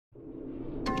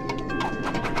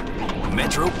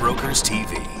Metro Brokers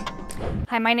TV.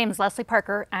 Hi, my name is Leslie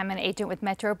Parker. I'm an agent with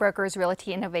Metro Brokers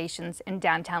Realty Innovations in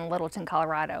downtown Littleton,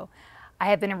 Colorado. I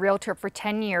have been a realtor for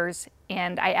 10 years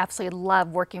and I absolutely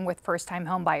love working with first-time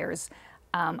homebuyers.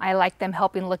 I like them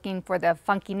helping looking for the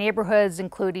funky neighborhoods,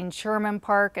 including Sherman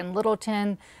Park and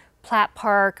Littleton, Platt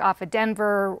Park off of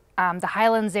Denver, the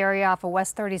Highlands area off of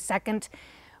West 32nd,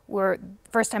 where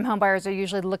first-time homebuyers are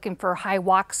usually looking for high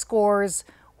walk scores,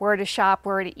 where to shop,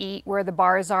 where to eat, where the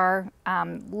bars are.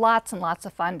 Lots and lots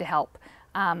of fun to help.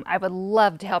 I would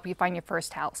love to help you find your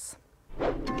first house.